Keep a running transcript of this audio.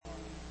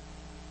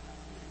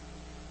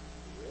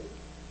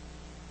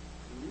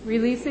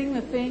releasing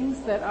the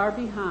things that are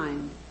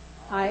behind.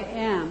 I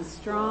am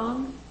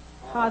strong,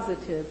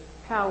 positive,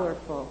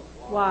 powerful,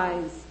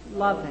 wise,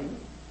 loving,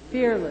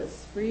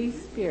 fearless, free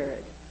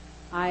spirit.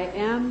 I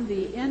am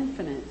the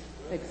infinite,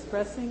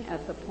 expressing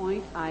at the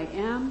point I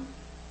am.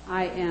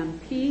 I am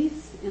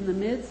peace in the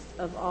midst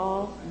of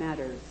all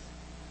matters.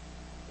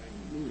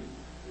 Amen.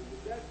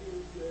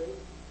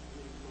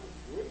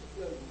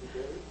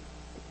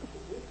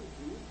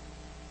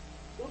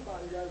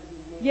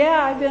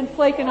 Yeah, I've been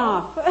flaking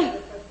off.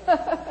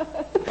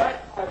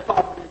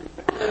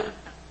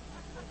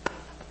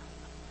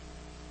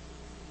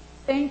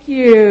 Thank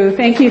you.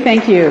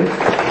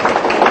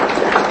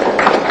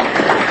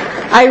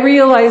 I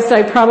realized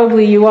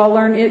you all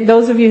learn it.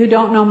 Those of you who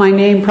don't know my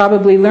name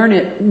probably learn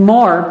it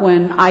more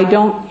when I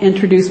don't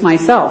introduce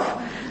myself,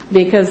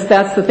 because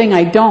that's the thing,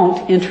 I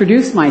don't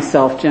introduce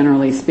myself,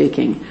 generally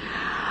speaking.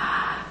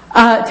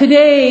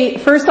 Today,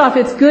 first off,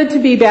 it's good to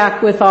be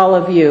back with all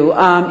of you.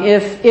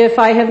 If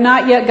I have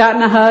not yet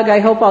gotten a hug, I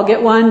hope I'll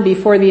get one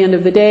before the end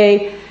of the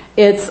day.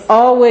 It's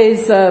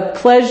always a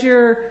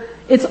pleasure.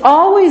 It's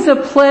always a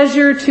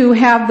pleasure to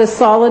have the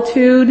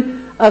solitude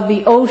of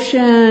the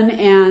ocean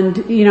and,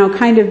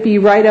 kind of be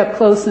right up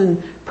close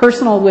and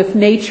personal with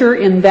nature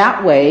in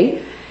that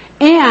way.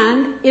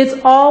 And it's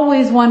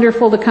always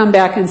wonderful to come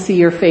back and see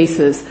your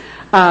faces.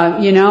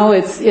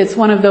 It's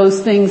one of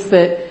those things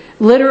that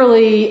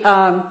literally,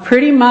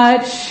 pretty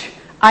much,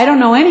 I don't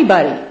know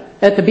anybody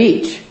at the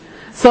beach.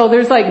 So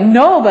there's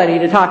nobody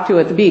to talk to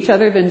at the beach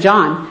other than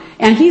John.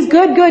 And he's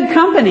good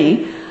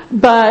company.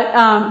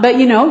 But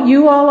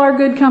you all are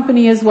good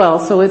company as well.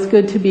 So it's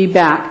good to be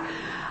back.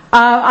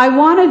 I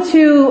wanted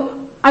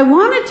to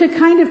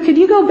kind of, could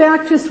you go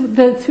back just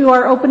to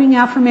our opening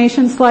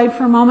affirmation slide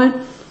for a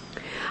moment?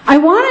 I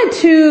wanted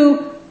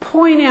to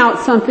point out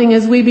something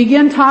as we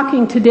begin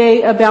talking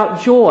today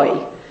about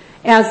joy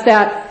as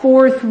that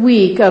fourth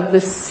week of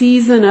the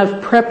season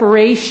of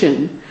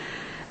preparation.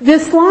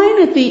 This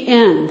line at the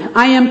end,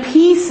 I am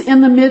peace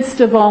in the midst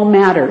of all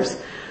matters.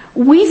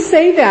 We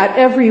say that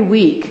every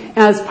week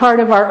as part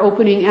of our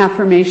opening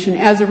affirmation,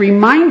 as a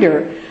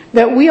reminder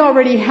that we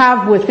already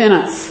have within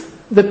us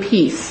the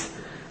peace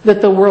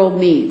that the world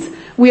needs.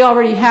 We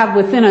already have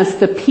within us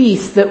the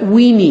peace that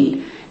we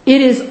need.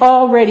 It is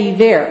already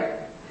there.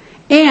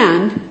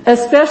 And,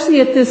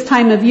 especially at this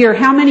time of year,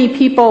 how many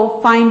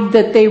people find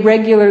that they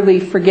regularly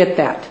forget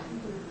that?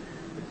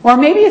 Or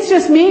maybe it's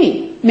just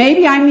me.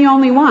 Maybe I'm the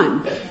only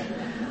one.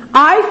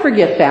 I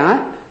forget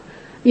that.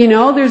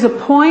 There's a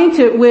point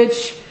at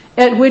which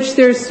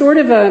there's sort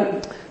of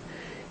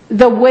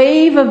the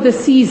wave of the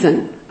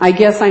season, I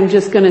guess I'm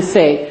just going to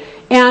say.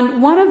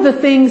 And one of the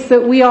things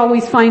that we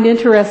always find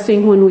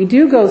interesting when we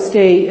do go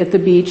stay at the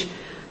beach,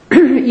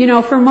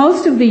 for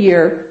most of the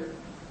year,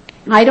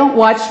 I don't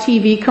watch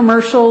TV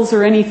commercials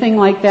or anything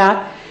like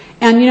that.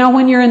 And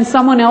when you're in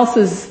someone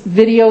else's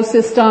video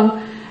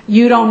system,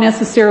 you don't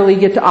necessarily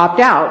get to opt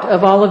out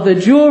of all of the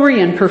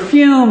jewelry and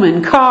perfume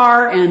and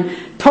car and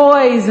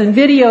toys and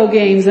video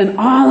games and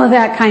all of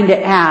that kind of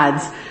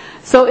ads.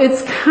 So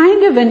it's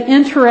kind of an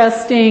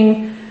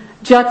interesting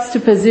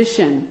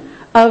juxtaposition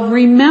of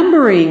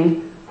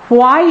remembering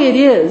why it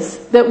is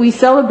that we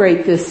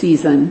celebrate this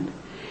season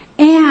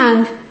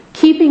and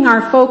keeping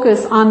our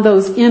focus on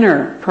those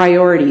inner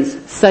priorities,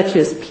 such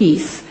as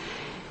peace.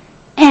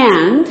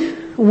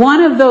 And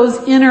one of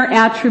those inner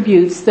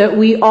attributes that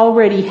we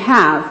already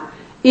have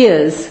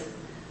is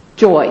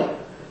joy.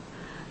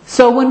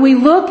 So when we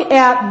look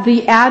at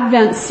the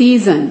Advent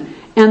season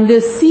and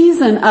this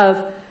season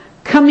of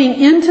coming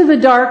into the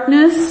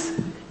darkness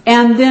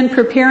and then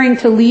preparing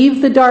to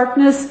leave the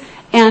darkness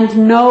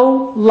and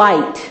no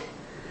light,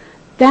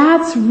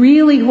 that's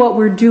really what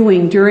we're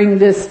doing during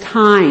this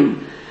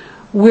time.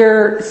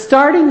 We're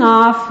starting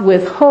off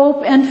with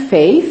hope and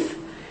faith,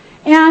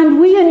 and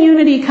we in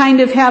Unity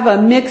kind of have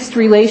a mixed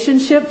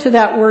relationship to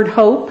that word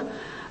hope.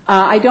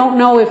 I don't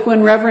know if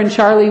when Reverend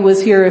Charlie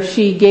was here, if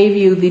she gave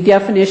you the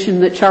definition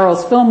that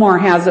Charles Fillmore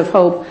has of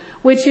hope,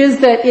 which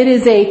is that it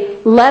is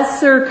a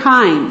lesser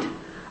kind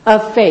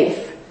of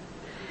faith.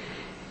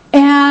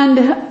 And,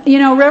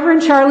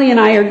 Reverend Charlie and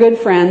I are good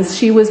friends.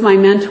 She was my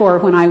mentor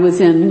when I was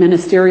in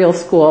ministerial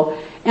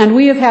school. And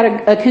we have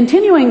had a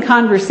continuing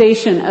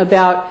conversation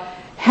about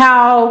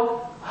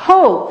how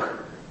hope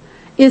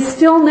is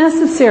still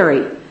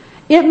necessary.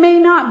 It may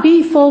not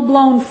be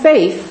full-blown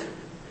faith,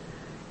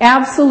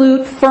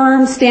 absolute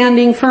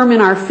standing firm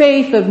in our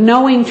faith of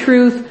knowing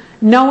truth,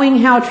 knowing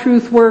how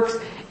truth works,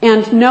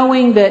 and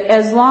knowing that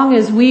as long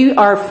as we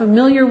are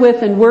familiar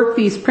with and work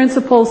these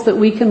principles that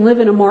we can live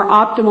in a more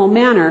optimal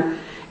manner.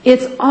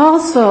 It's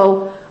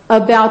also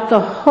about the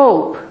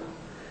hope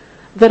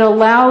that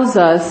allows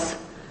us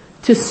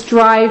to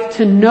strive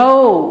to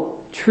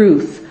know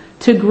truth,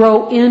 to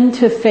grow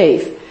into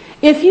faith.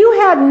 If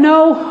you had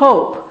no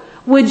hope,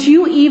 would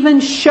you even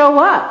show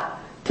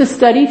up to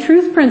study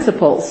truth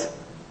principles?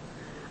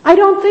 I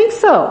don't think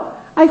so.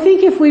 I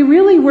think if we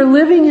really were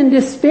living in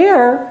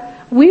despair,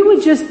 we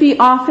would just be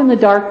off in the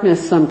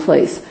darkness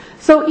someplace.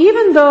 So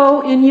even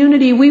though in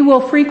Unity we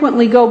will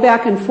frequently go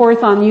back and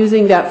forth on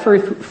using that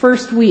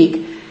first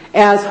week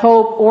as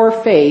hope or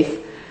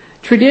faith,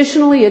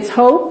 traditionally it's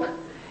hope,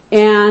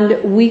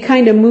 and we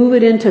kind of move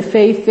it into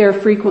faith there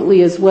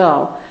frequently as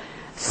well.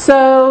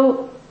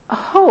 So,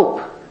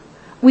 hope.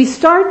 We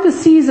start the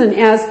season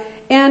as,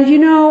 and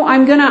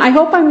I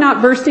hope I'm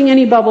not bursting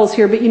any bubbles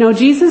here, but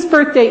Jesus'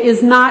 birthday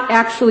is not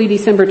actually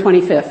December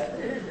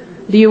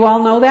 25th. Do you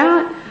all know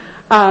that?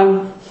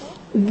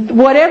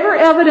 Whatever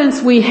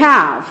evidence we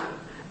have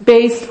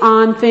based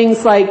on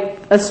things like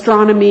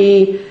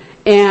astronomy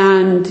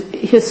and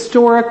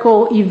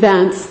historical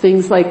events,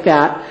 things like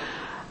that,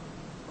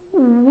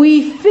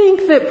 we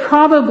think that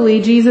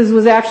probably Jesus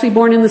was actually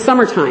born in the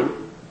summertime.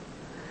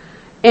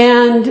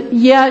 And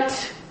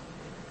yet,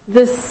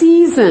 the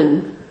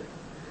season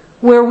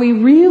where we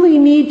really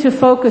need to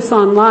focus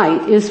on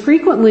light is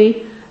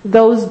frequently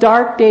those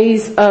dark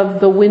days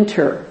of the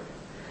winter.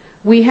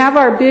 We have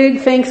our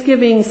big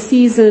Thanksgiving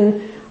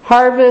season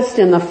harvest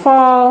in the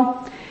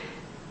fall,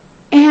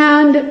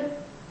 and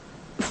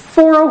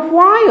for a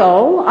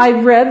while,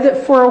 I've read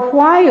that for a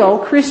while,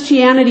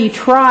 Christianity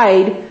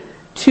tried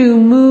to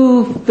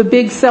move the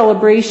big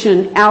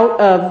celebration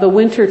out of the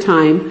winter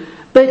time,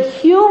 but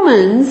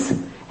humans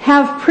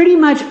have pretty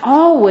much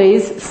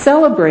always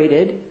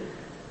celebrated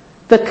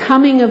the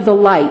coming of the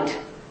light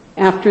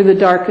after the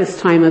darkest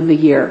time of the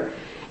year.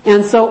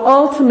 And so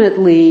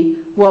ultimately,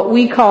 what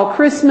we call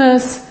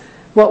Christmas,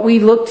 what we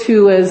look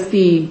to as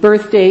the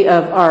birthday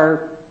of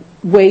our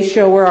way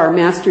shower, our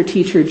master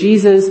teacher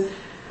Jesus,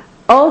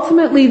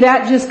 ultimately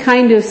that just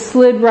kind of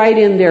slid right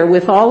in there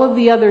with all of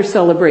the other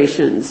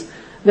celebrations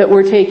that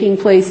were taking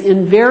place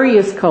in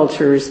various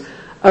cultures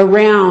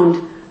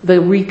around the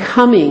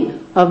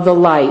recoming of the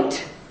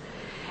light.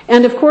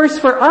 And of course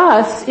for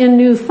us in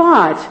New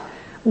Thought,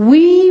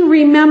 we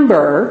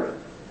remember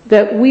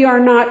that we are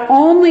not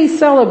only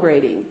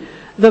celebrating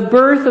the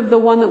birth of the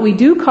one that we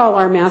do call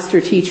our master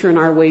teacher and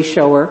our way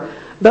shower,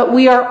 but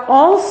we are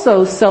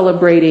also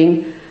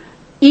celebrating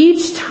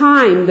each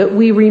time that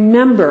we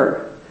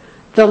remember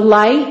the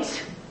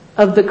light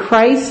of the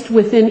Christ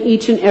within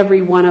each and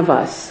every one of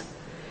us.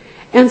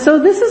 And so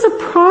this is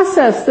a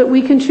process that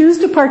we can choose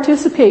to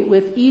participate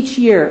with each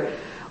year.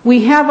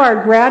 We have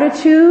our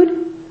gratitude,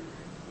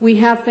 we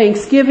have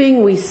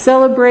Thanksgiving, we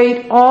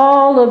celebrate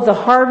all of the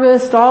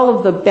harvest, all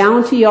of the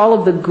bounty, all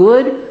of the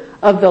good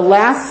of the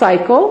last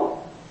cycle.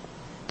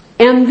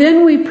 And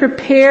then we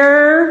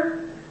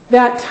prepare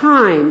that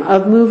time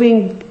of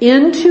moving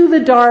into the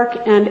dark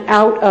and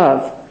out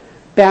of,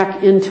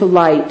 back into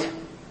light.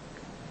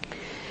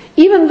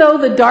 Even though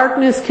the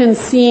darkness can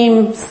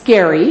seem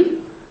scary,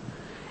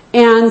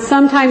 and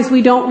sometimes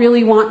we don't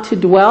really want to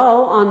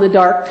dwell on the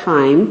dark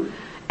time,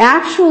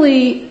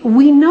 actually,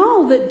 we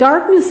know that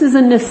darkness is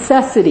a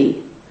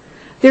necessity.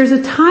 There's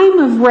a time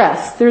of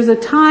rest. There's a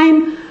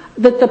time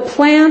that the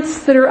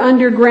plants that are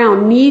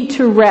underground need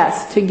to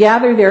rest, to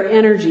gather their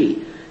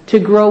energy, to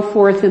grow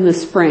forth in the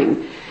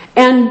spring.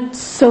 And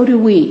so do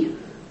we.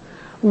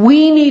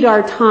 We need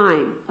our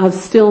time of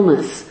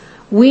stillness.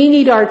 We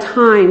need our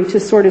time to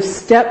sort of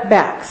step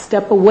back,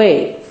 step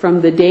away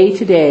from the day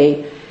to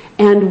day.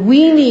 And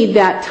we need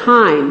that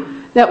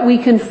time that we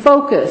can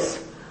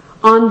focus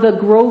on the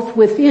growth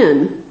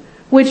within,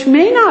 which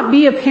may not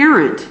be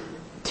apparent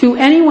to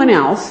anyone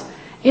else.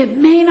 It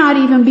may not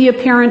even be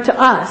apparent to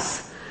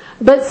us.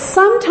 But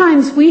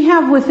sometimes we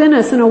have within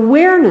us an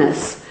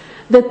awareness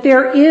that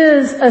there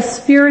is a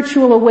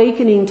spiritual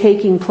awakening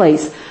taking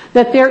place,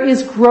 that there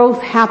is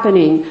growth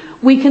happening.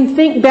 We can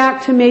think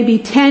back to maybe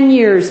 10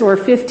 years or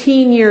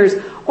 15 years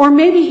or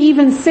maybe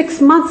even 6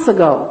 months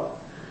ago,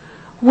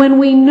 when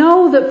we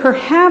know that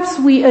perhaps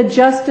we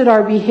adjusted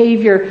our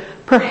behavior,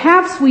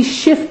 perhaps we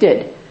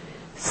shifted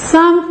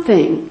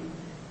something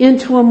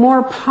into a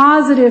more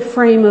positive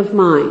frame of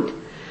mind.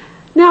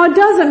 Now, it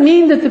doesn't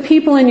mean that the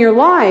people in your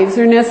lives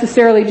are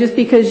necessarily just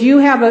because you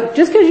have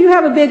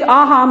a big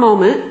aha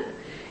moment,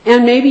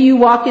 and maybe you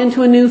walk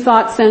into a New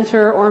Thought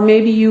Center, or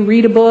maybe you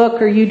read a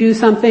book, or you do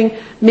something,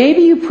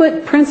 maybe you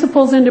put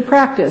principles into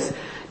practice.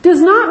 Does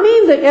not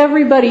mean that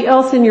everybody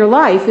else in your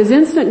life is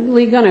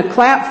instantly going to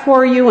clap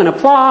for you and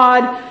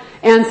applaud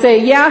and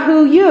say,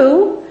 Yahoo,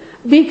 you,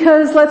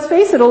 because let's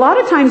face it, a lot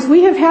of times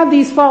we have had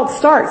these false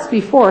starts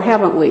before,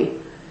 haven't we?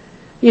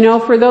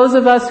 For those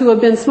of us who have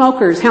been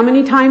smokers, how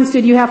many times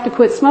did you have to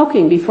quit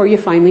smoking before you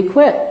finally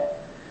quit?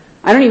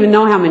 I don't even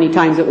know how many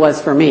times it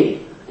was for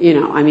me,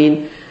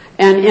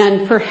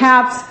 and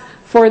perhaps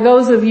for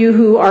those of you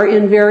who are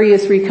in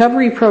various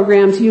recovery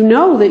programs, you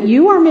know that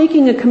you are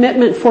making a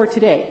commitment for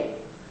today.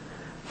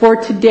 For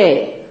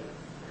today.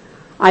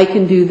 I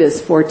can do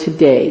this for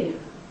today.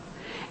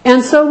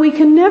 And so we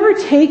can never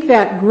take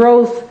that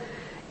growth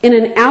in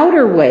an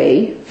outer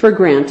way for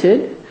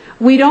granted.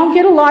 We don't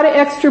get a lot of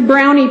extra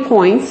brownie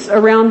points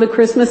around the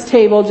Christmas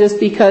table just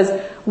because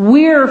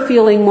we're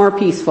feeling more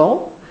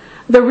peaceful.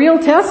 The real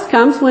test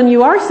comes when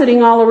you are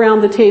sitting all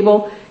around the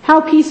table.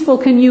 How peaceful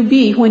can you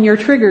be when your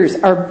triggers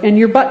are and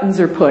your buttons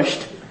are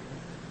pushed?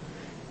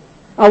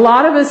 A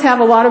lot of us have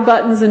a lot of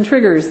buttons and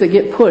triggers that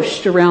get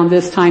pushed around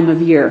this time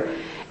of year.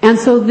 And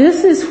so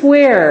this is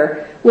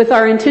where, with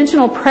our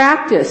intentional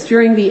practice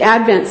during the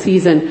Advent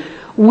season,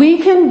 we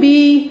can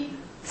be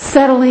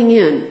settling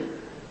in.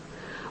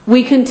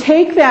 We can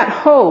take that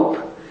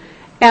hope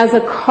as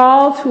a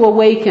call to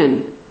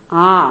awaken.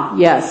 Ah,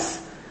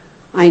 yes.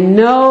 I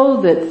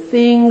know that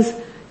things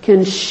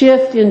can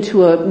shift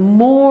into a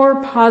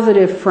more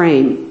positive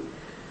frame.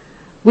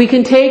 We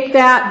can take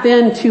that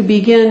then to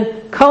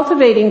begin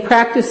cultivating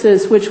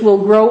practices which will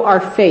grow our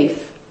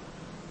faith.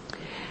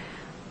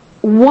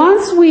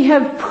 Once we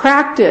have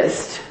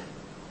practiced,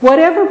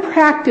 whatever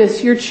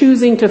practice you're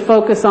choosing to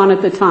focus on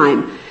at the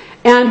time,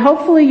 and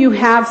hopefully you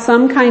have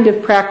some kind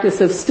of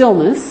practice of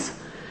stillness,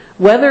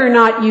 whether or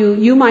not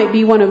you might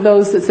be one of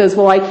those that says,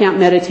 well, I can't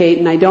meditate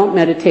and I don't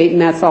meditate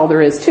and that's all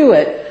there is to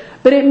it.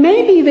 But it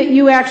may be that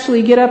you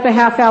actually get up a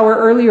half hour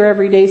earlier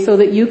every day so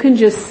that you can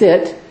just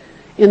sit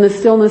in the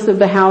stillness of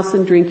the house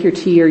and drink your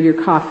tea or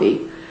your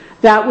coffee.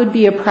 That would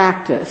be a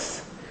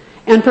practice.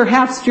 And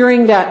perhaps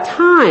during that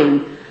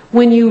time,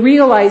 when you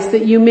realize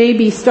that you may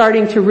be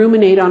starting to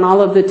ruminate on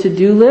all of the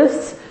to-do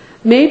lists,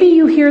 maybe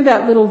you hear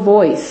that little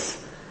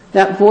voice,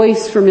 that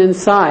voice from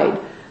inside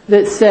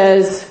that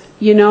says,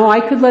 you know,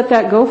 I could let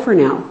that go for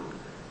now.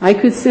 I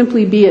could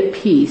simply be at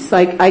peace.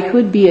 I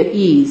could be at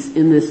ease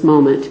in this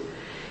moment.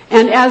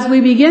 And as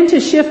we begin to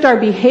shift our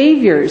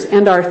behaviors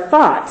and our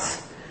thoughts,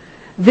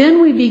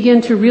 then we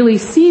begin to really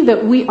see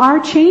that we are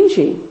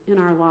changing in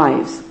our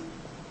lives.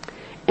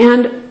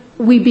 And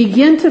we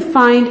begin to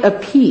find a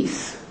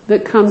peace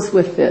that comes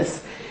with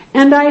this.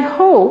 And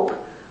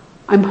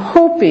I'm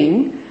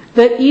hoping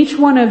that each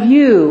one of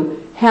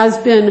you has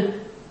been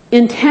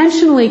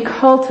intentionally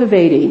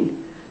cultivating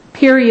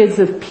periods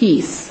of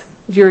peace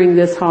during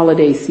this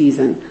holiday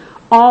season,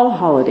 all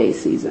holiday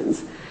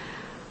seasons.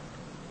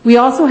 We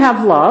also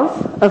have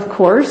love, of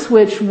course,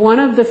 which one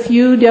of the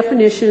few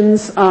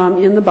definitions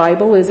in the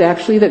Bible is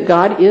actually that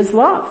God is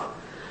love.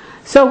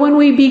 So when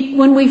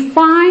we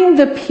find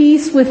the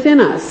peace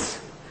within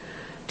us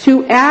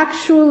to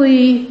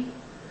actually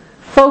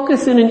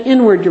focus in an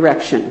inward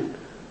direction,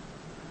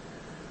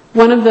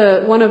 one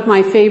of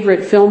my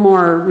favorite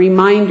Fillmore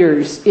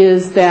reminders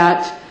is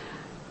that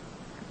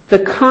the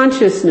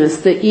consciousness,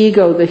 the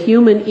ego, the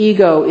human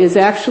ego is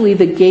actually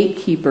the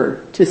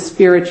gatekeeper to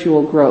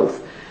spiritual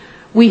growth.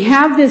 We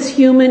have this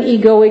human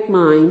egoic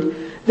mind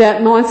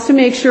that wants to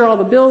make sure all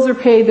the bills are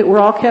paid, that we're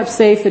all kept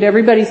safe, that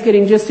everybody's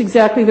getting just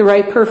exactly the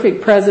right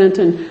perfect present,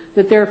 and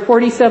that there are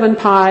 47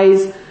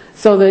 pies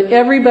so that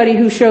everybody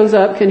who shows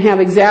up can have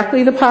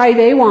exactly the pie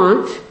they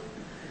want.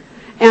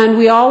 And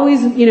we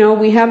always,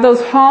 we have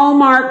those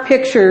Hallmark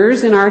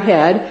pictures in our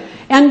head.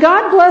 And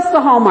God bless the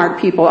Hallmark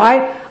people.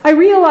 I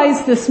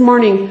realized this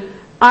morning,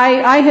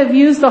 I have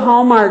used the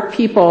Hallmark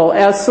people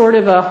as sort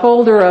of a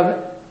holder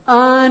of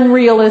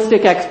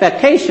unrealistic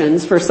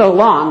expectations for so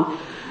long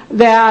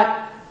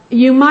that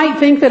you might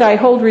think that I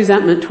hold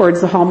resentment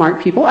towards the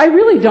Hallmark people. I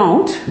really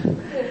don't.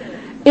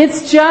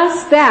 It's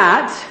just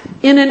that,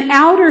 in an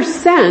outer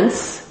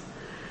sense,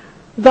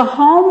 the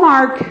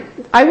Hallmark,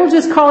 I will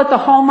just call it the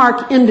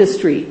Hallmark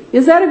industry.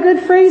 Is that a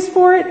good phrase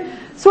for it?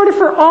 Sort of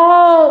for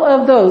all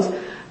of those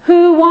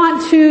who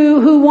want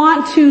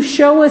to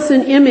show us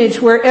an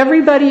image where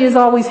everybody is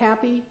always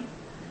happy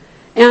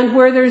and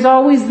where there's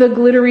always the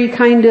glittery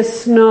kind of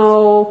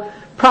snow.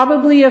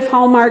 Probably if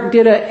Hallmark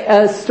did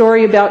a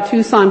story about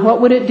Tucson, what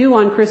would it do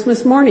on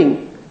Christmas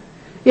morning?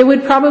 It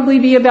would probably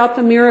be about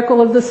the miracle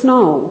of the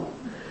snow.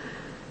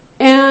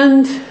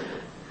 And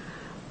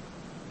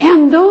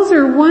those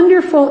are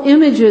wonderful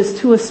images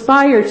to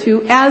aspire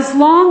to, as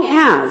long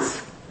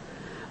as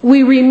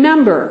we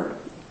remember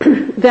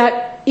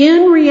that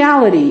in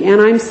reality,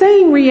 and I'm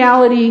saying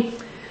reality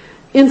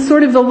in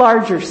sort of the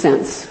larger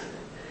sense,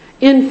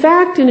 in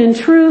fact and in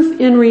truth,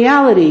 in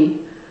reality,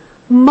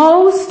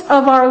 most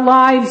of our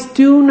lives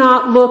do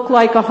not look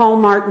like a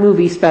Hallmark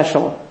movie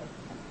special.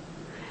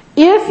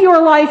 If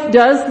your life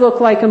does look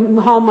like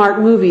a Hallmark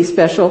movie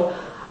special,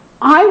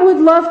 I would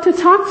love to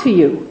talk to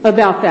you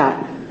about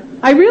that.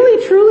 I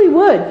really, truly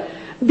would.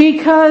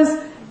 Because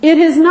it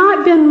has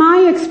not been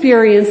my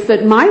experience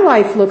that my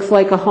life looks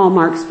like a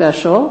Hallmark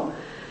special.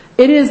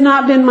 It has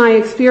not been my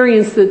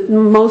experience that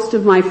most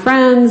of my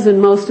friends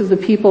and most of the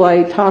people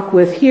I talk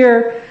with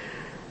here,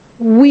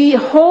 we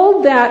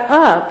hold that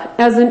up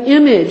as an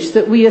image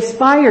that we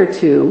aspire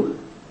to,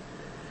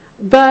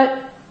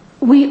 but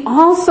we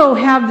also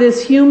have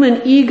this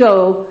human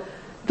ego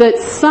that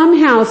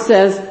somehow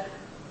says,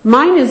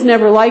 mine is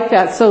never like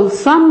that, so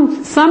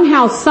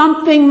somehow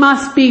something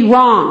must be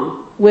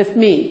wrong with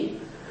me,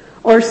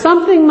 or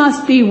something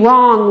must be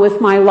wrong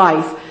with my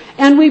life.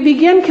 And we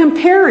begin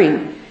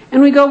comparing,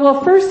 and we go,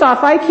 well, first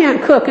off, I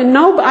can't cook, and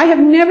I have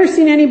never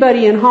seen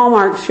anybody in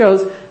Hallmark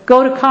shows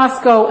go to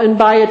Costco and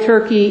buy a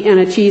turkey and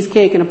a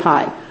cheesecake and a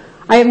pie.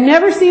 I have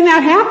never seen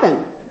that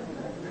happen.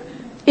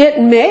 It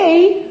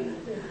may,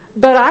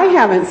 but I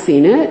haven't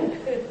seen it.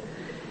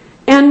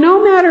 And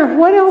no matter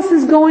what else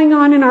is going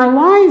on in our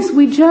lives,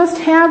 we just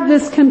have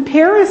this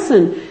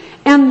comparison.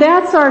 And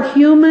that's our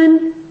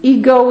human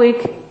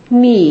egoic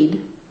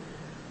need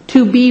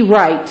to be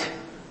right,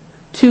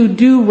 to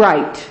do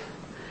right,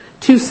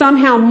 to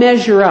somehow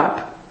measure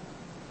up.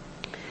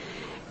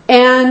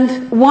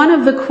 And one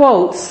of the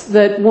quotes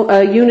that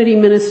a Unity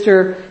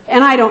minister,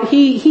 and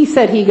he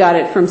said he got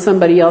it from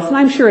somebody else, and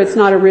I'm sure it's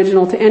not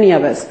original to any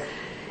of us.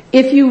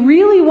 If you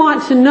really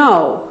want to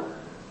know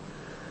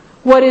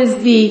what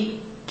is the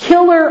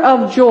killer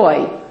of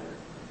joy,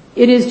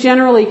 it is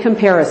generally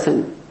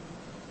comparison.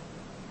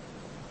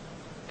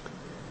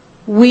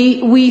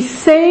 We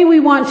say we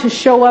want to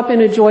show up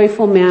in a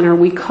joyful manner.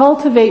 We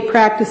cultivate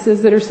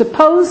practices that are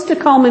supposed to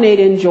culminate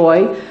in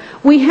joy.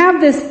 We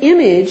have this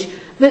image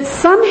that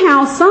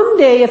somehow,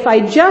 someday, if I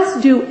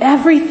just do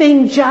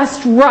everything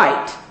just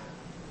right,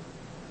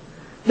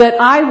 that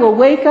I will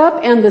wake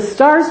up and the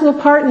stars will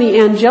part and the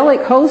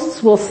angelic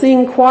hosts will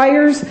sing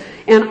choirs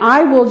and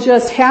I will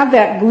just have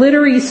that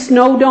glittery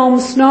snow dome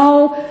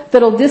snow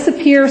that'll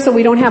disappear so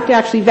we don't have to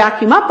actually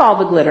vacuum up all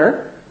the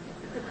glitter.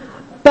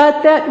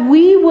 But that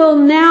we will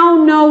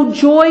now know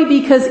joy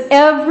because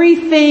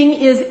everything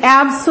is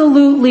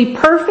absolutely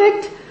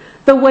perfect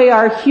the way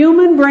our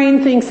human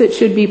brain thinks it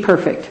should be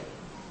perfect.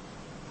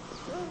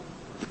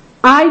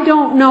 I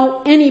don't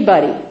know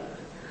anybody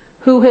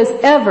who has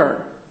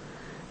ever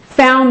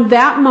found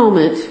that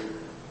moment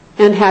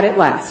and had it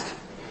last.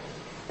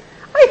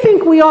 I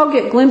think we all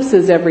get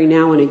glimpses every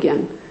now and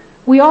again.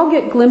 We all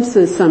get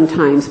glimpses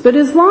sometimes. But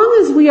as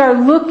long as we are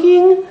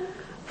looking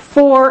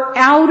for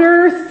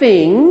outer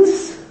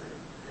things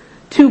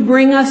to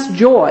bring us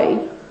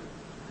joy,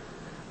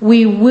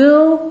 we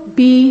will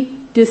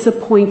be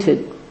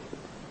disappointed.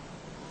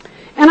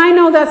 And I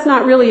know that's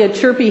not really a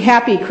chirpy,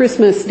 happy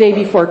Christmas, day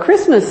before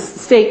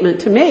Christmas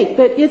statement to make,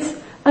 but it's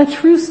a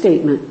true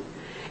statement.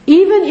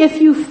 Even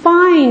if you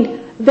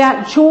find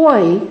that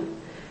joy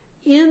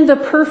in the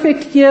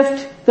perfect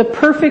gift, the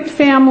perfect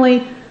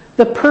family,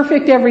 the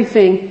perfect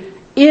everything,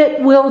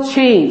 it will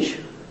change.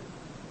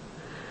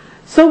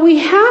 So we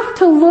have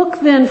to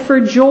look then for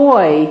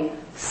joy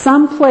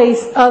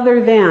someplace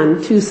other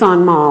than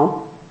Tucson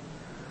Mall.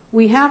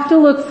 We have to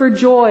look for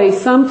joy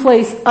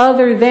someplace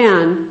other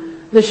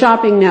than the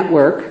shopping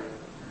network,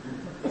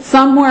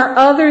 somewhere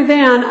other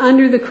than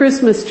under the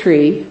Christmas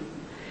tree,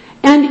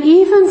 and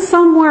even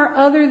somewhere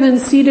other than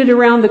seated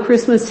around the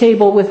Christmas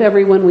table with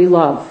everyone we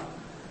love.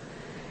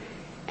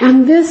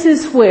 And this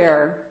is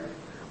where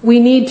we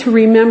need to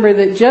remember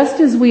that just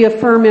as we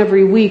affirm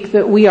every week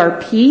that we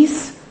are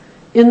peace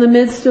in the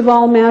midst of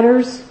all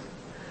matters,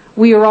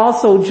 we are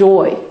also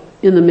joy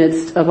in the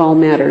midst of all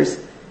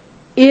matters,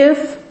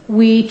 if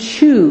we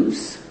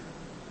choose.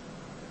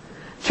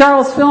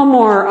 Charles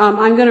Fillmore,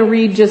 I'm going to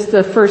read just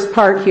the first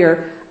part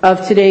here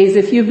of today's,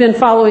 if you've been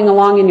following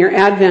along in your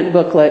Advent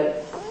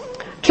booklet.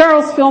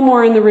 Charles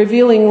Fillmore in The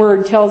Revealing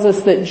Word tells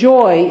us that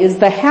joy is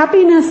the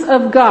happiness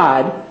of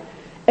God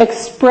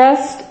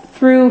expressed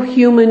through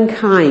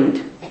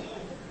humankind.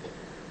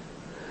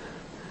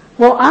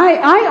 Well,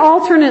 I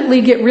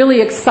alternately get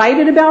really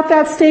excited about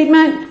that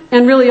statement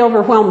and really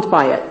overwhelmed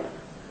by it.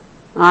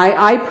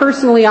 I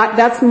personally,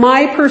 that's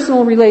my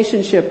personal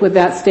relationship with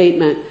that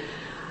statement.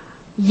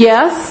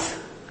 Yes,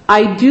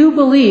 I do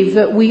believe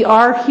that we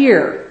are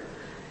here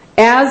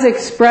as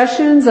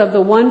expressions of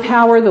the one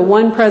power, the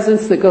one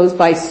presence that goes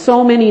by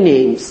so many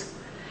names.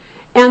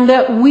 And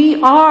that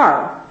we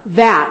are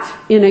that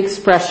in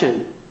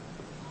expression.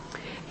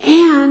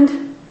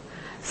 And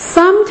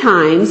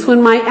sometimes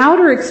when my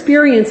outer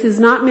experience is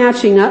not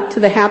matching up to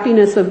the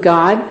happiness of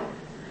God,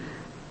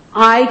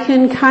 I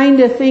can kind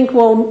of think,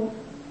 well,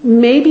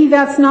 maybe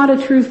that's not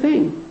a true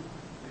thing.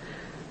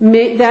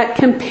 That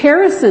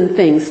comparison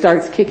thing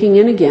starts kicking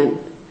in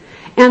again.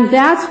 And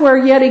that's where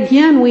yet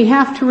again we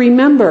have to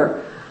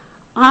remember,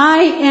 I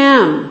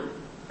am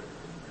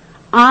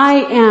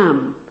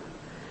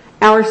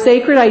our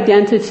sacred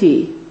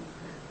identity,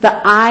 the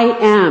I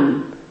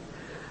am.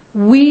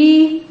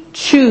 We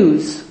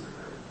choose.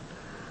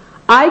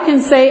 I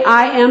can say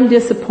I am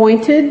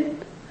disappointed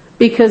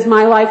because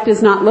my life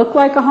does not look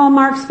like a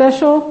Hallmark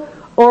special,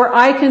 or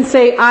I can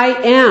say I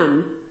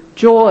am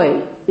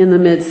joy in the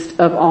midst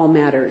of all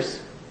matters.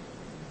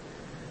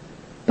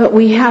 But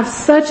we have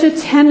such a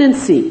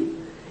tendency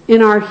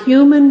in our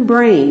human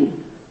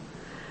brain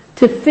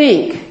to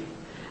think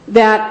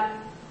that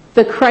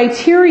the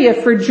criteria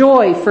for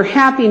joy, for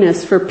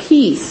happiness, for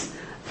peace,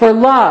 for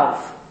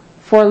love,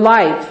 for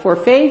light, for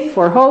faith,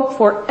 for hope,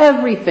 for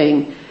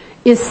everything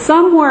is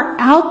somewhere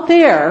out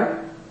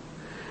there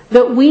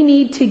that we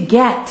need to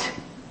get.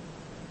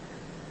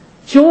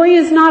 Joy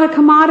is not a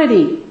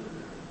commodity.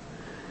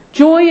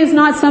 Joy is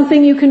not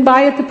something you can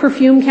buy at the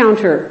perfume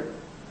counter.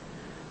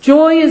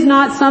 Joy is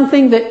not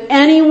something that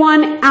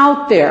anyone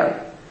out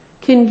there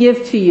can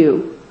give to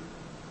you.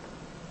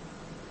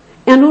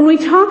 And when we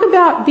talk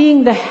about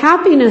being the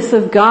happiness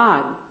of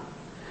God,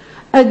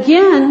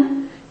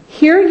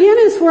 here again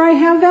is where I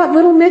have that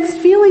little mixed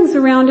feelings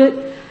around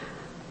it.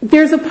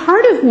 There's a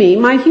part of me,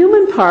 my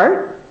human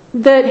part,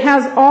 that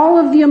has all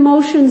of the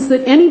emotions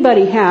that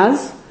anybody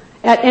has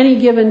at any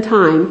given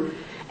time.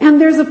 And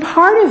there's a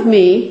part of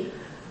me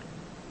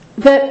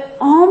that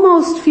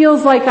almost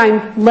feels like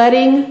I'm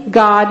letting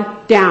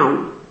God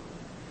down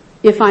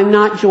if I'm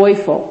not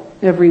joyful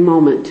every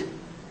moment.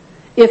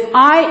 If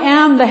I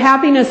am the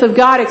happiness of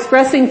God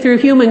expressing through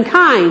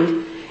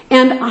humankind,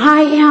 and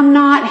I am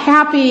not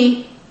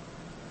happy,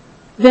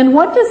 then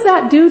what does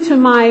that do to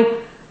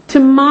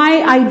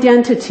my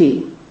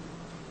identity?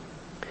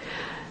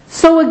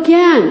 So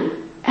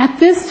again, at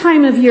this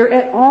time of year,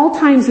 at all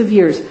times of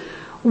years,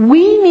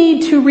 we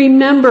need to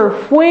remember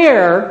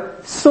where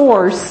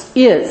source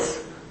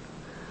is.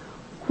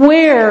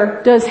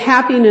 Where does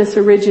happiness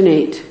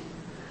originate?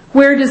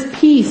 Where does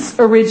peace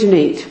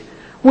originate?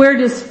 Where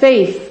does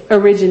faith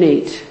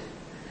originate?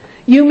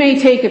 You may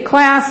take a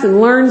class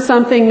and learn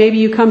something. Maybe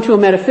you come to a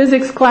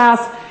metaphysics class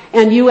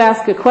and you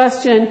ask a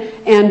question,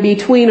 and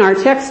between our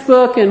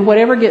textbook and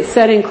whatever gets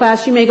said in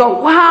class, you may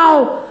go,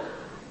 wow,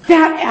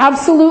 that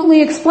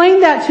absolutely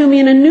explained that to me,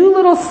 and a new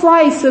little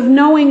slice of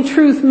knowing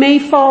truth may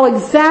fall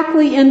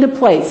exactly into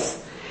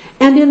place.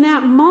 And in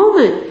that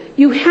moment,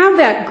 you have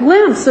that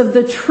glimpse of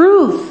the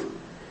truth.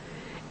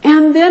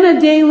 And then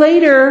a day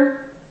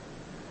later,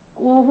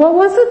 well, what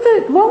was it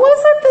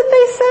that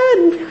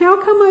they said?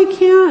 How come I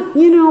can't,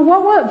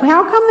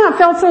 how come that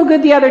felt so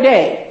good the other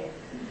day?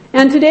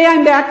 And today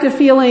I'm back to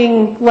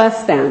feeling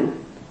less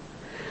than.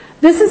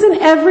 This is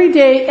an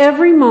everyday,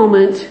 every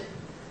moment,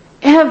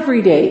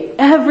 every day,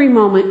 every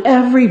moment,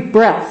 every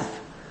breath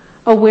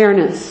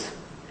awareness.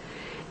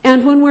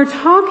 And when we're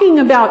talking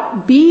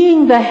about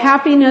being the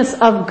happiness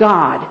of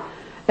God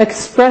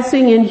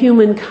expressing in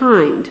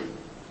humankind,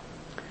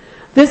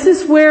 this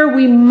is where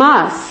we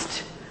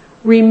must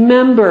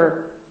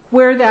remember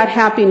where that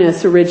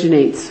happiness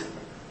originates.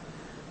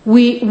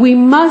 We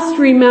must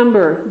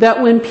remember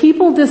that when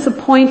people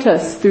disappoint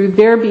us through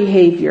their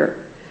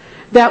behavior,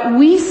 that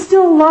we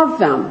still love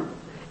them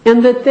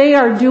and that they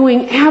are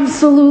doing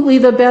absolutely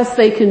the best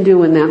they can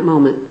do in that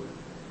moment.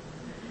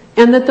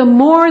 And that the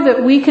more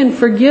that we can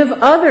forgive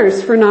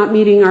others for not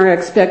meeting our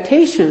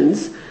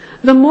expectations,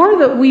 the more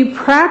that we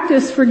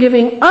practice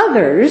forgiving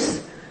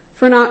others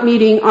for not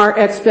meeting our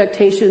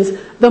expectations,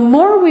 the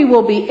more we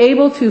will be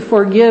able to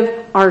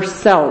forgive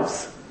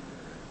ourselves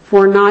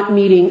for not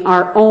meeting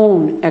our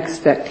own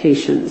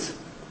expectations.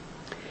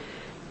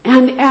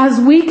 And as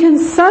we can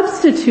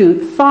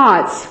substitute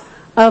thoughts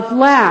of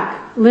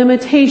lack,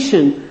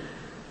 limitation,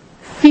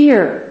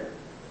 fear,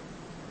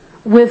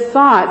 with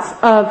thoughts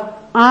of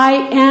I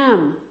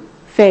am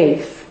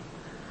faith,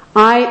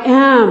 I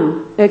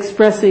am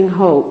expressing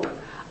hope,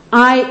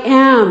 I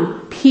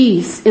am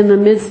peace in the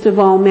midst of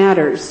all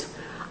matters,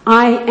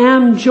 I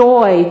am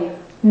joy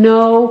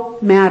no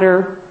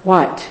matter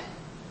what,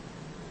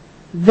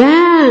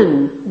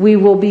 then we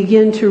will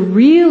begin to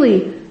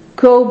really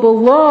go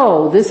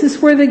below. This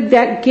is where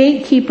that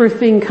gatekeeper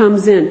thing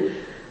comes in.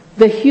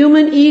 The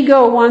human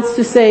ego wants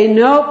to say,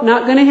 nope,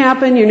 not going to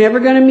happen. You're never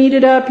going to meet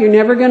it up. You're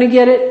never going to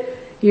get it.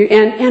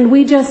 And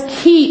we just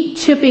keep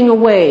chipping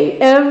away.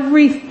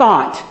 Every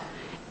thought,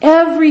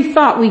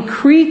 we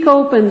creak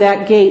open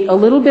that gate a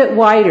little bit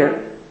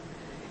wider.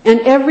 And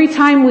every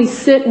time we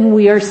sit and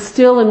we are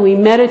still and we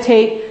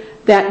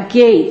meditate, that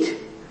gate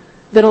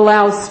that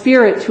allows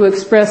spirit to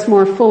express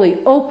more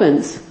fully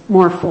opens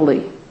more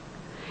fully.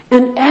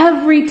 And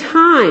every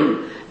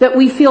time that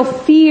we feel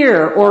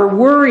fear or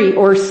worry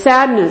or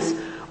sadness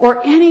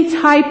or any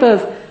type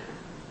of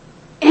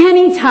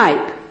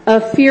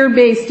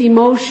fear-based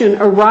emotion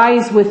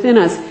arise within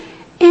us,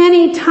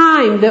 any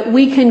time that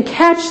we can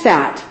catch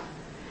that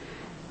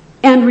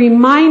and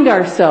remind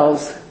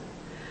ourselves,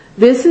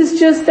 this is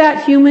just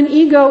that human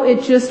ego.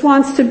 It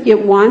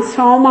wants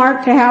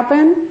Hallmark to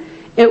happen.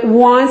 It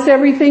wants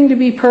everything to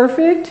be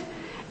perfect.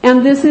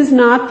 And this is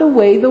not the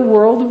way the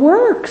world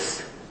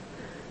works.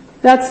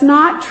 That's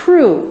not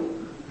true.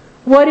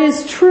 What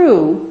is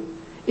true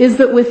is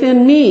that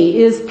within me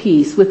is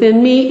peace.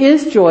 Within me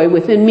is joy.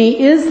 Within me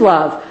is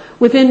love.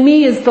 Within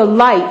me is the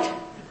light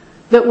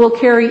that will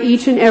carry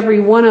each and every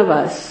one of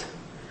us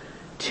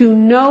to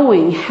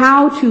knowing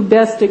how to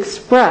best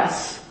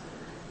express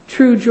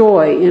true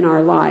joy in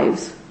our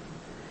lives.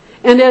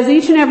 And as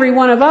each and every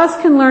one of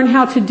us can learn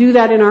how to do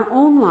that in our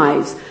own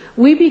lives,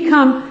 we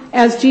become,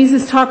 as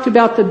Jesus talked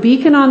about, the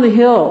beacon on the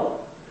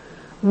hill.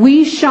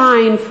 We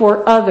shine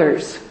for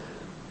others.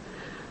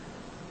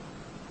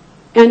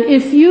 And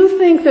if you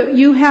think that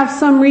you have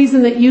some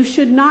reason that you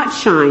should not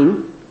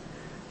shine,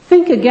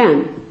 think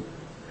again.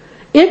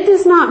 It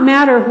does not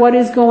matter what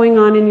is going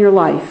on in your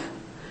life.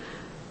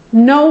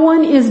 No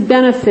one is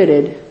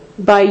benefited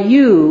by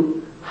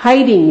you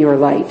hiding your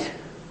light.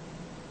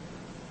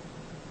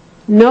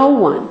 No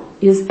one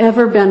is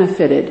ever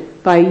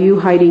benefited by you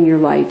hiding your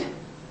light.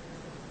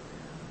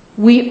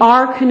 We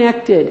are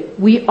connected.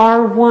 We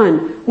are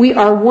one. We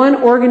are one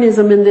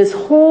organism in this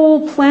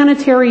whole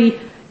planetary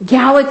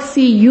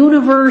galaxy,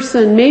 universe,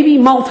 and maybe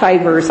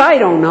multiverse. I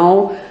don't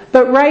know.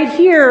 But right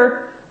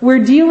here,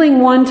 we're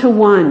dealing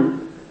one-to-one.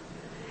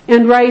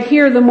 And right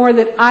here, the more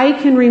that I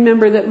can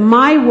remember that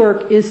my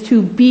work is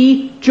to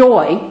be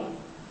joy,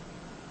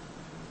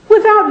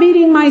 without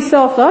beating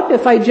myself up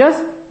if I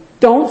just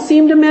don't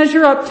seem to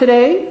measure up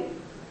today,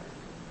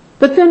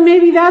 But then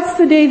maybe that's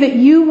the day that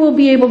you will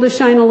be able to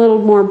shine a little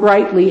more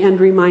brightly and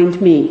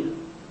remind me.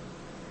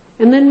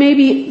 And then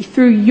maybe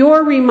through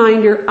your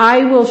reminder,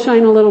 I will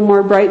shine a little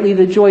more brightly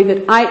the joy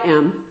that I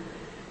am.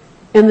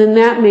 And then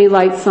that may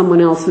light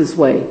someone else's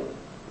way.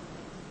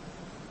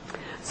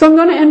 So I'm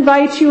going to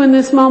invite you in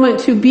this moment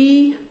to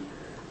be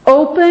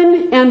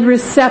open and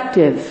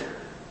receptive,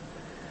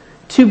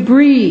 to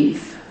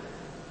breathe,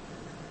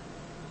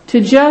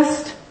 to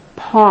just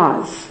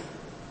pause.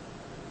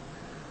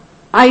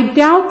 I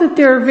doubt that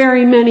there are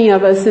very many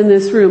of us in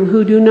this room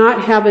who do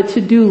not have a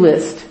to-do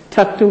list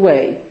tucked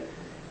away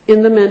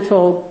in the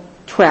mental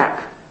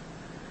track.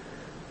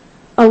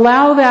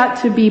 Allow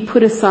that to be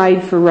put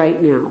aside for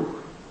right now.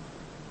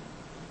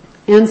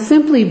 And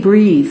simply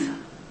breathe.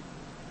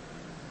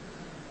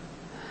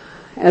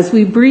 As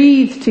we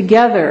breathe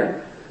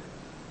together,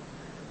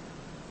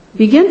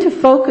 begin to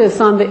focus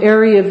on the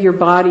area of your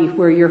body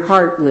where your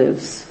heart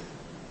lives.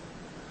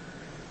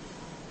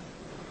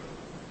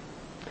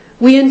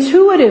 We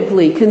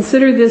intuitively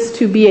consider this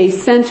to be a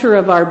center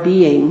of our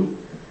being.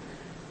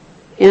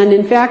 And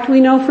in fact,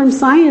 we know from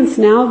science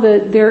now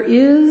that there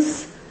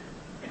is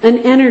an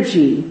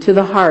energy to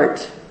the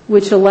heart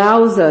which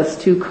allows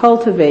us to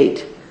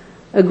cultivate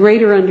a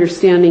greater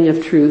understanding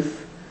of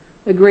truth,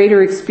 a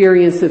greater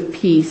experience of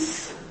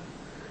peace,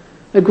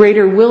 a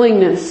greater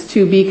willingness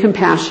to be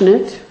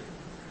compassionate,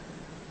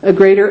 a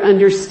greater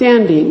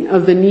understanding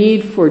of the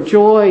need for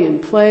joy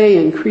and play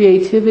and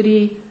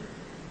creativity,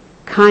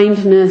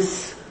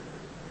 kindness,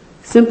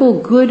 simple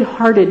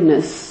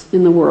good-heartedness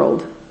in the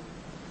world.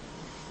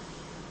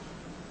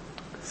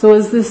 So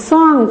as this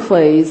song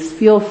plays,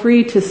 feel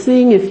free to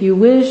sing if you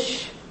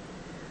wish,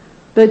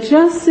 but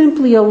just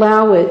simply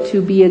allow it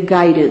to be a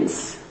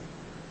guidance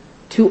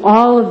to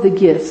all of the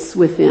gifts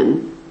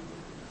within.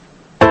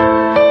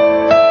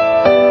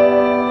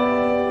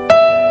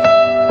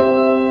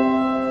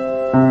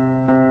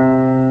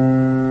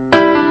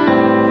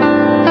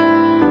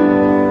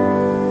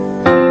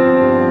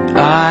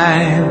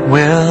 I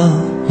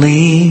will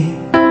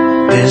leave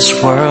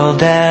this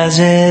world as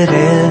it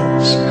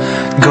is,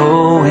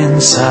 go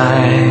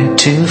inside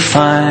to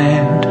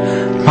find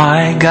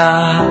my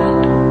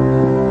God.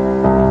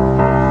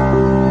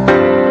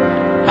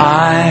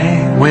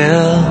 I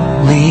will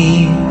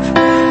leave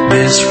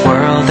this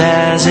world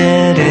as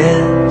it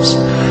is,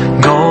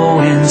 go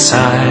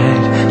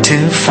inside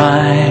to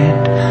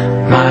find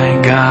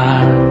my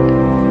God.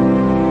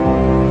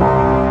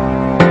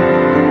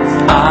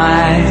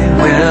 I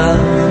will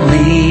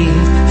leave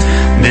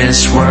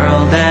this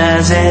world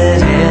as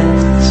it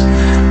is,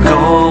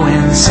 go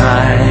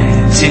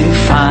inside to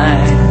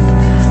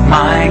find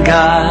my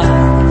God.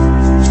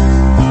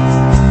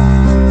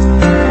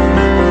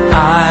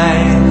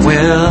 I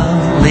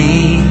will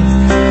leave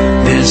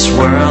this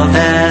world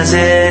as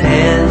it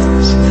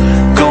is,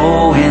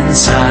 go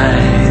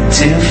inside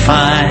to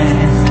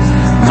find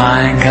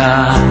my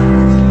God.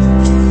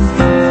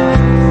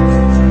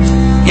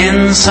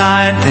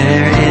 Inside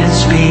there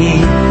is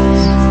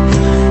peace,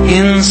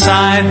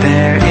 inside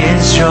there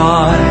is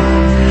joy,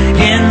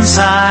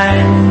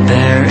 inside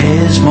there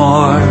is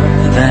more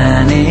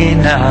than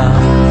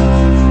enough.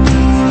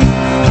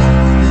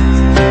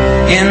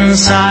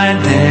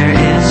 Inside there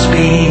is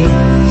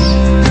peace,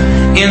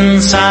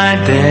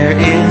 inside there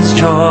is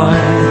joy,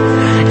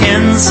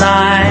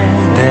 inside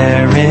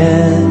there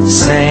is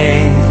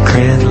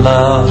sacred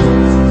love.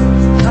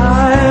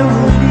 I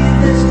will be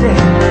this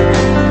day,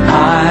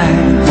 I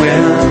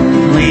will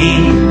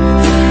leave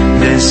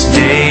this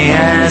day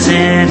as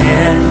it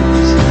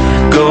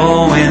is,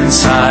 go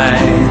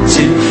inside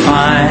to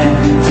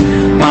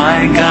find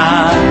my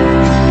God.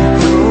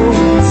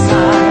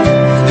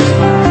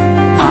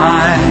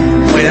 I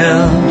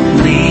will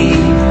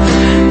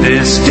leave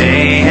this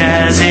day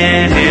as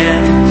it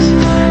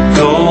is,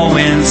 go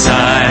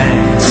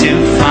inside to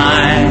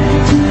find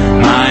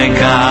my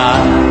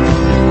God.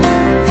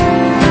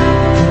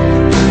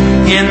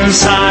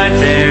 Inside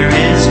there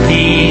is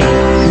peace,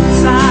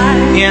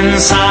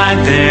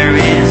 inside there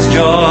is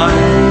joy,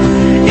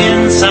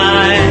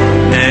 inside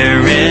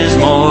there is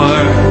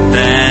more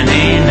than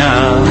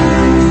enough.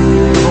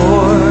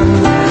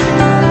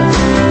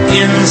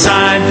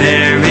 Inside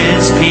there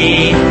is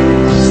peace,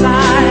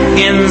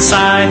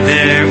 inside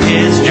there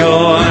is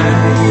joy,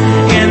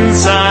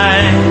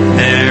 inside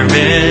there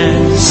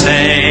is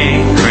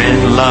sacred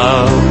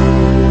love.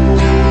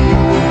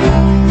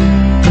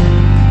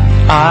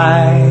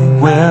 I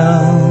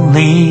will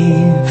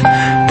leave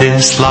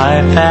this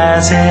life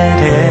as it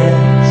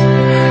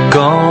is,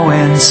 go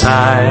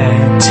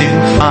inside to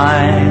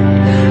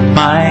find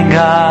my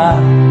God.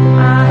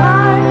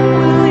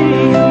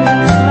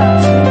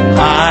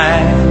 I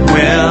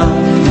will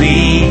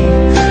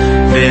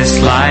leave this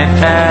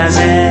life as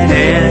it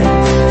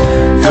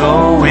is,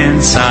 go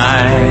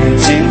inside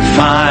to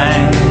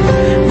find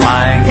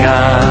my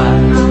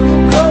God.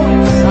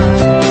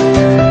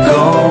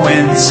 Go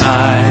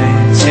inside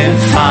to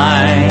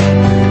find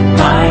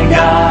my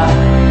God.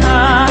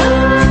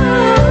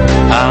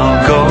 I'll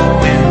go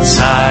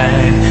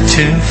inside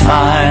to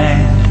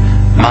find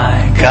my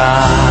God.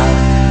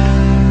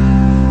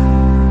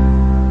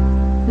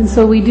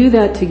 so we do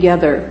that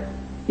together.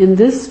 In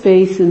this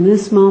space, in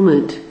this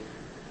moment,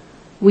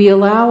 we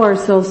allow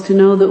ourselves to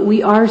know that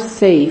we are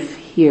safe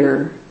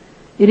here.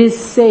 It is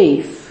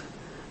safe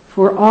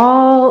for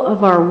all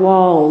of our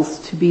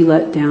walls to be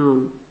let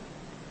down.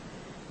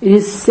 It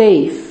is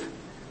safe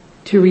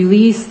to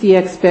release the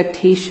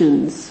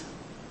expectations.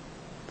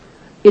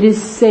 It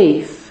is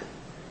safe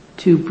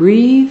to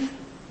breathe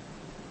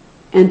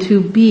and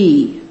to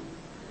be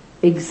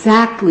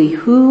exactly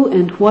who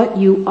and what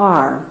you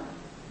are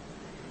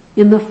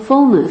in the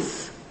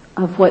fullness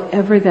of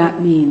whatever that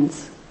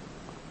means.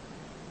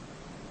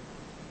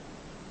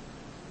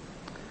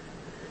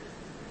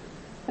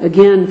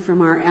 Again,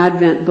 from our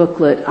Advent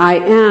booklet, I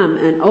am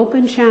an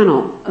open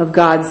channel of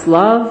God's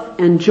love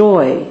and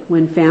joy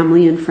when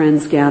family and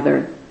friends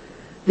gather.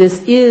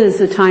 This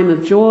is a time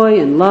of joy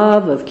and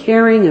love, of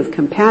caring, of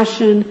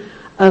compassion,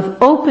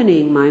 of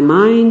opening my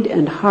mind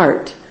and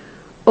heart,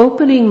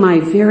 opening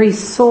my very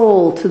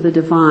soul to the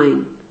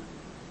divine.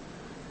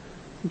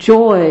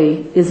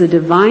 Joy is a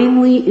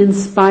divinely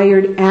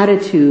inspired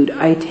attitude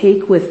I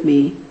take with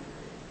me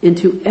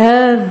into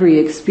every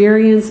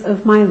experience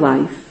of my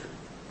life.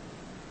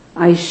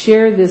 I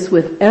share this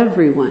with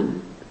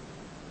everyone.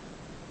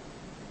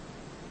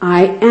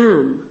 I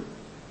am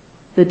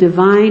the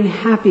divine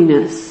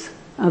happiness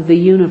of the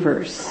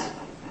universe.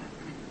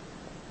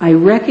 I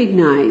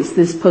recognize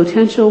this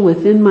potential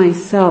within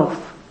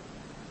myself.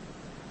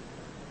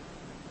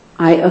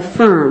 I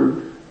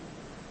affirm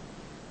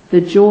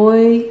the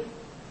joy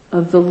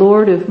of the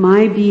Lord of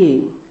my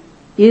being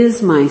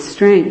is my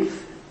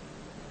strength,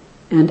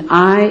 and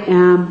I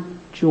am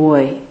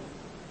joy.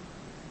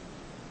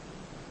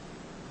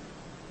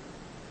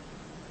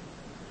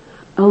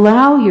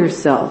 Allow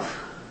yourself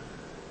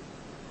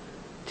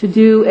to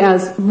do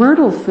as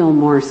Myrtle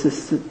Fillmore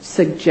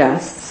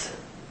suggests,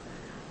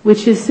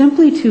 which is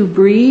simply to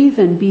breathe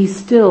and be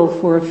still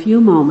for a few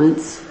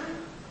moments,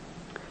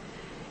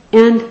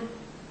 and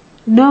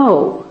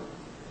know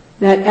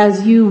that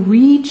as you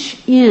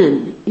reach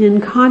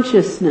in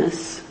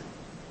consciousness,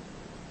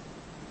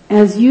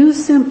 as you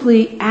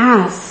simply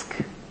ask,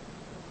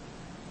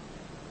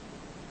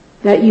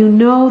 that you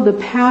know the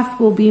path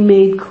will be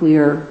made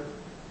clear.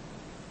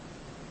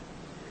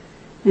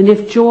 And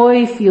if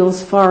joy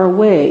feels far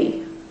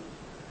away,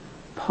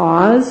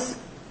 pause,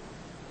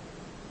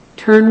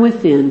 turn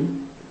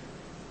within,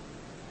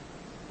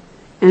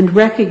 and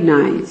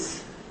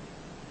recognize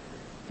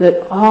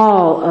that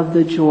all of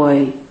the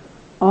joy,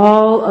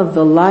 all of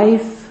the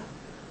life,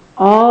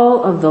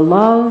 all of the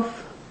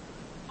love,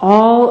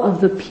 all of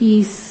the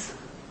peace,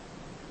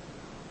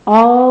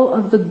 all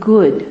of the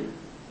good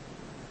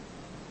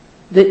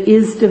that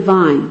is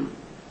divine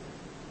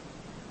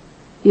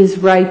is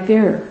right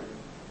there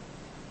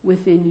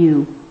within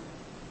you.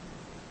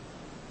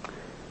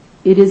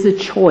 It is a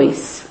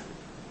choice.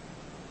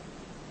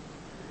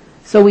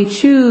 So we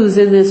choose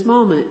in this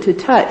moment to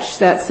touch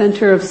that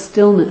center of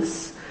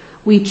stillness.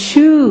 We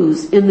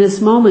choose in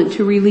this moment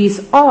to release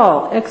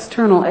all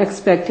external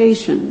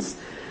expectations.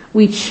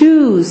 We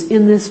choose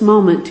in this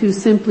moment to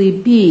simply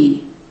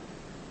be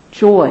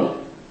joy,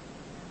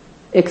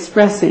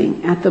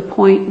 expressing at the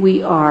point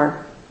we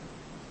are.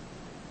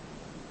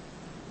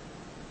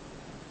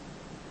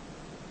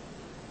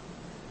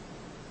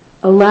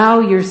 Allow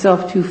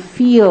yourself to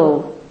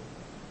feel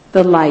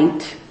the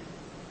light.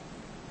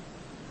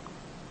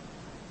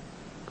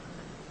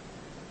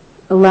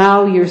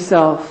 Allow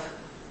yourself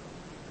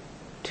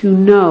to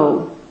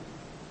know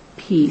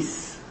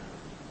peace.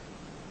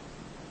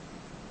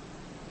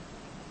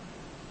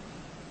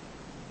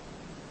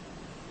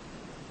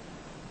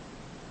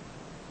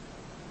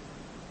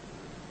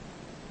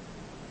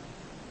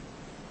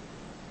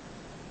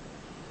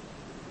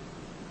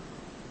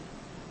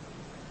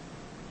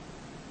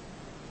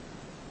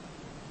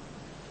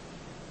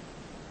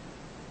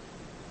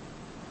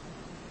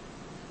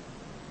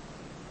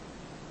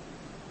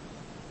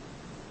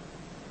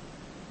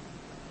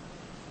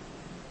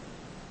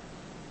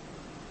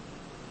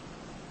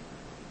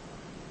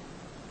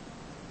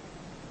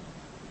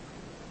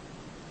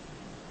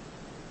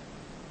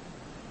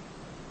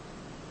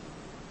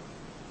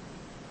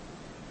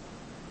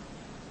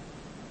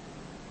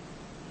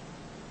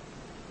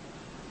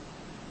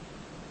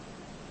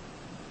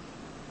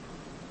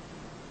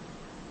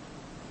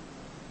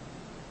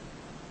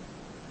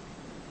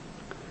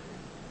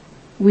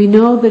 We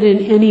know that in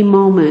any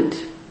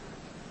moment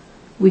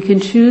we can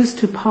choose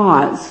to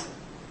pause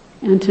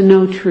and to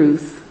know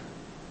truth.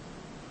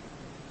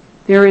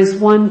 There is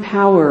one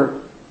power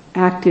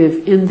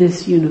active in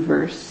this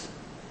universe,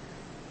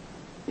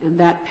 and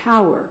that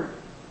power,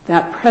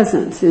 that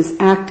presence is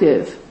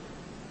active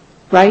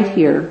right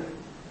here,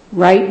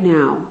 right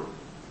now,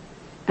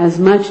 as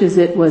much as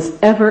it was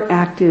ever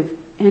active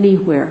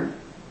anywhere.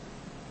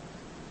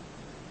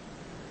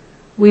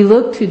 We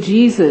look to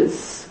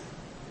Jesus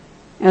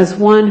as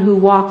one who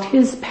walked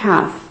his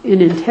path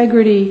in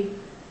integrity,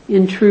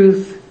 in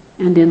truth,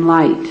 and in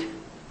light.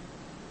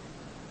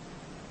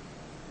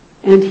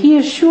 And he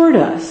assured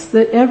us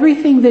that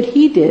everything that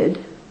he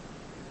did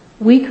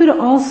we could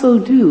also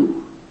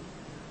do,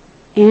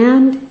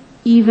 and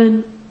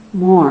even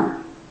more.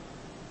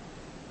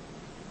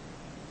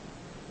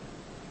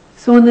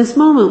 So in this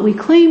moment, we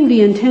claim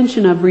the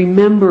intention of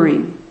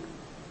remembering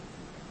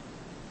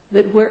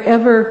that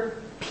wherever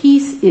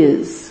peace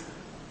is,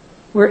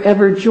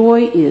 wherever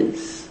joy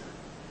is,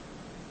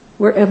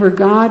 wherever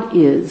God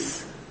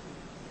is,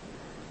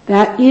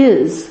 that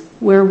is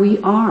where we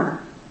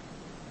are.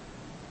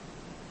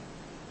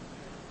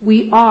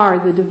 We are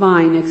the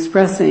divine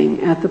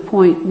expressing at the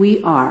point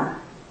we are.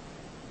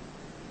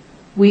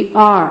 We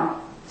are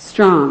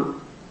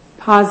strong,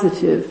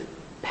 positive,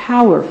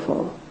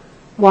 powerful,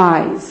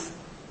 wise,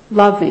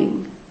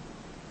 loving,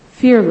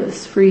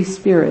 fearless, free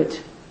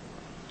spirit.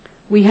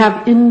 We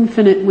have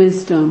infinite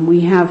wisdom.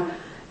 We have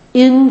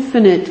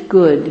infinite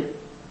good.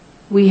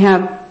 We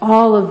have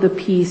all of the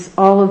peace,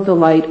 all of the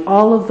light,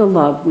 all of the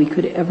love we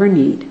could ever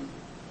need.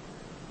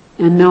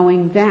 And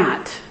knowing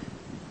that,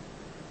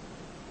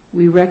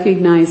 we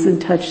recognize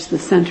and touch the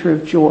center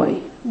of joy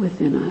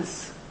within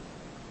us.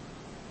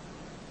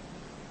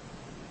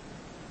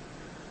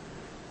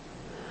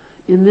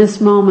 In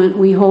this moment,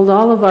 we hold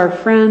all of our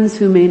friends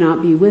who may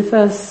not be with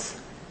us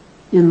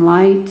in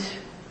light.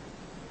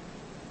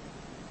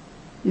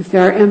 If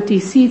there are empty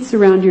seats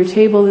around your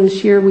table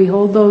this year, we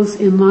hold those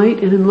in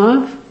light and in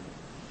love.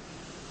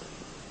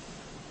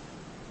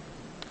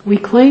 We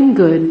claim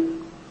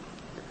good.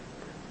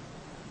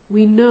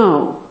 We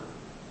know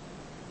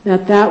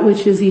that that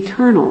which is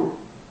eternal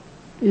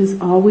is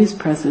always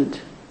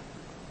present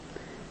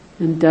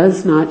and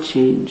does not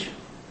change.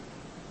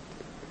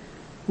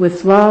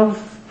 With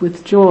love,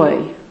 with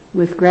joy,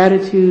 with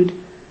gratitude,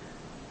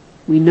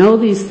 we know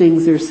these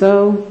things are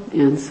so,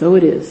 and so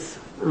it is.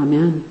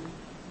 Amen.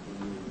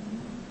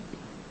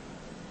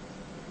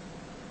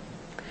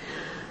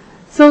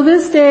 So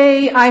this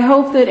day, I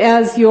hope that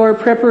as your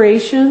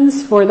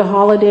preparations for the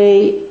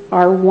holiday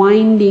are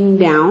winding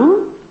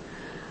down,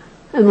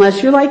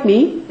 unless you're like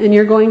me and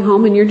you're going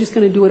home and you're just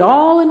going to do it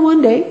all in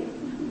one day,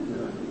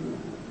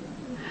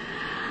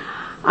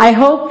 I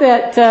hope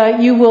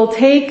that you will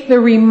take the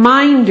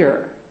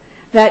reminder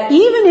that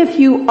even if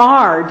you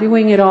are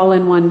doing it all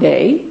in one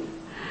day,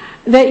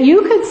 that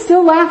you could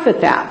still laugh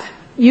at that.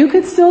 You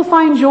could still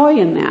find joy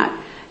in that.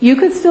 You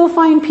could still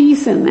find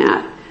peace in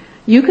that.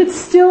 You could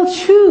still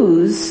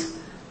choose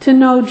to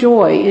know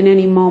joy in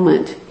any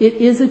moment. It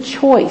is a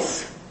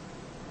choice.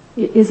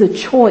 It is a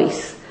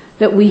choice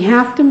that we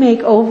have to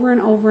make over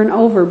and over and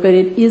over, but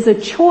it is a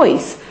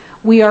choice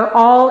we are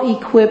all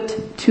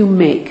equipped to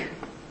make.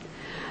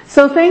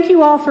 So thank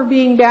you all for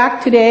being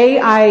back today.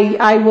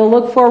 I will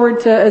look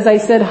forward to, as I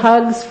said,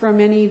 hugs from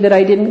any that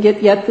I didn't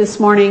get yet this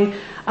morning.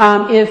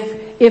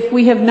 If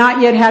we have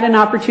not yet had an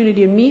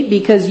opportunity to meet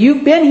because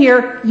you've been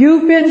here,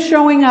 you've been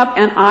showing up,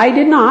 and I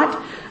did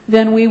not,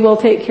 then we will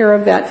take care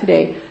of that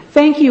today.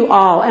 Thank you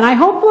all, and I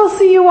hope we'll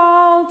see you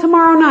all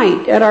tomorrow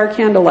night at our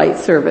candlelight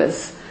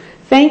service.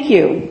 Thank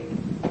you.